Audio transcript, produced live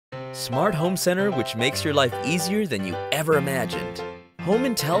Smart home center which makes your life easier than you ever imagined. Home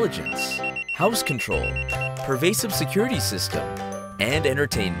intelligence, house control, pervasive security system, and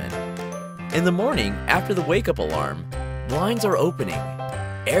entertainment. In the morning, after the wake-up alarm, blinds are opening,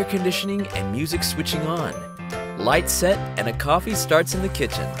 air conditioning and music switching on, lights set, and a coffee starts in the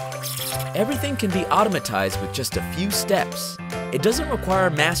kitchen. Everything can be automatized with just a few steps. It doesn't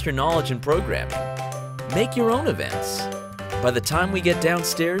require master knowledge in programming. Make your own events. By the time we get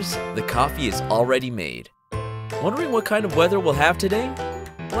downstairs, the coffee is already made. Wondering what kind of weather we'll have today?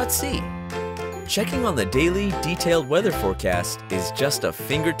 Let's see. Checking on the daily, detailed weather forecast is just a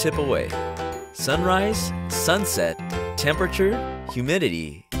fingertip away. Sunrise, sunset, temperature,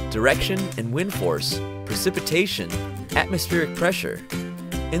 humidity, direction and wind force, precipitation, atmospheric pressure,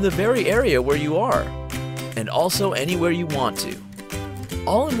 in the very area where you are, and also anywhere you want to.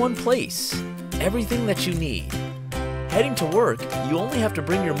 All in one place, everything that you need. Heading to work, you only have to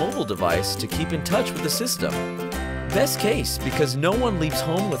bring your mobile device to keep in touch with the system. Best case, because no one leaves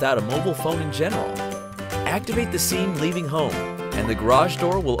home without a mobile phone in general. Activate the scene leaving home, and the garage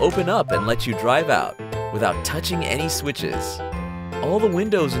door will open up and let you drive out without touching any switches. All the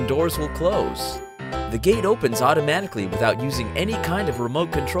windows and doors will close. The gate opens automatically without using any kind of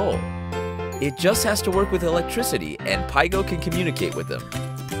remote control. It just has to work with electricity, and Paigo can communicate with them.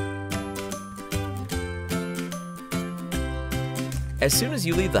 As soon as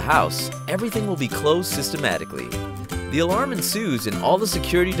you leave the house, everything will be closed systematically. The alarm ensues and all the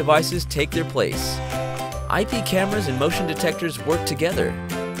security devices take their place. IP cameras and motion detectors work together.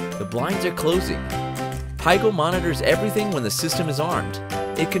 The blinds are closing. Paigo monitors everything when the system is armed.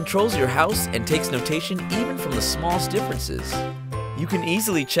 It controls your house and takes notation even from the smallest differences. You can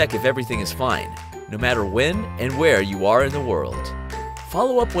easily check if everything is fine, no matter when and where you are in the world.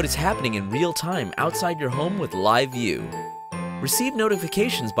 Follow up what is happening in real time outside your home with Live View. Receive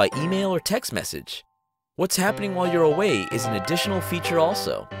notifications by email or text message. What's happening while you're away is an additional feature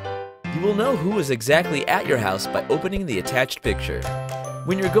also. You will know who is exactly at your house by opening the attached picture.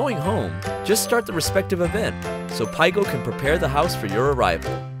 When you're going home, just start the respective event so Paigo can prepare the house for your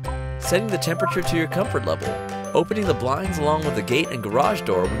arrival. Setting the temperature to your comfort level, opening the blinds along with the gate and garage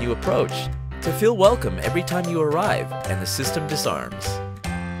door when you approach to feel welcome every time you arrive and the system disarms.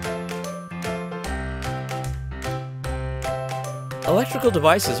 Electrical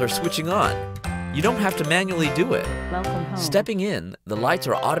devices are switching on. You don't have to manually do it. Welcome home. Stepping in, the lights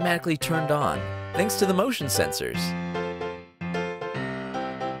are automatically turned on thanks to the motion sensors.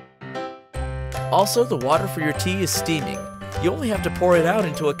 Also, the water for your tea is steaming. You only have to pour it out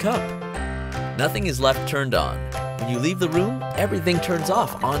into a cup. Nothing is left turned on. When you leave the room, everything turns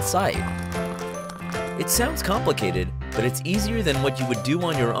off on site. It sounds complicated, but it's easier than what you would do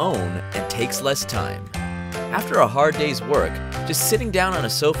on your own and takes less time. After a hard day's work, just sitting down on a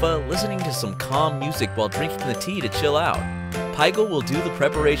sofa, listening to some calm music while drinking the tea to chill out, Paigo will do the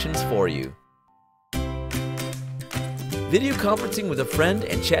preparations for you. Video conferencing with a friend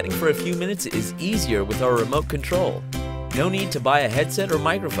and chatting for a few minutes is easier with our remote control. No need to buy a headset or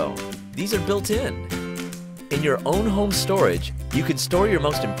microphone. These are built in. In your own home storage, you can store your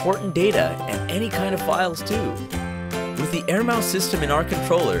most important data and any kind of files too. With the Air Mouse system in our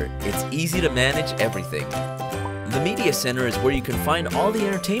controller, it's easy to manage everything. The Media Center is where you can find all the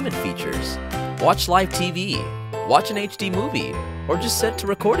entertainment features. Watch live TV, watch an HD movie, or just set to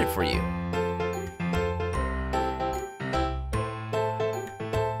record it for you.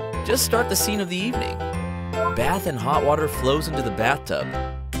 Just start the scene of the evening. Bath and hot water flows into the bathtub.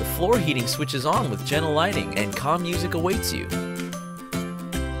 The floor heating switches on with gentle lighting and calm music awaits you.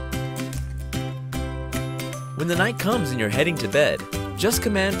 When the night comes and you're heading to bed, just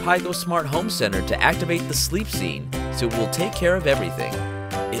command Paigo Smart Home Center to activate the sleep scene so it will take care of everything.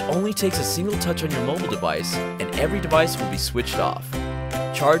 It only takes a single touch on your mobile device and every device will be switched off.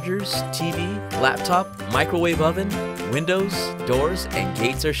 Chargers, TV, laptop, microwave oven, windows, doors, and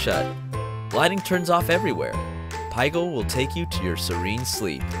gates are shut. Lighting turns off everywhere. Paigo will take you to your serene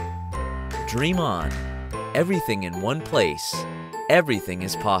sleep. Dream on. Everything in one place. Everything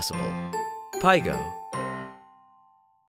is possible. Paigo.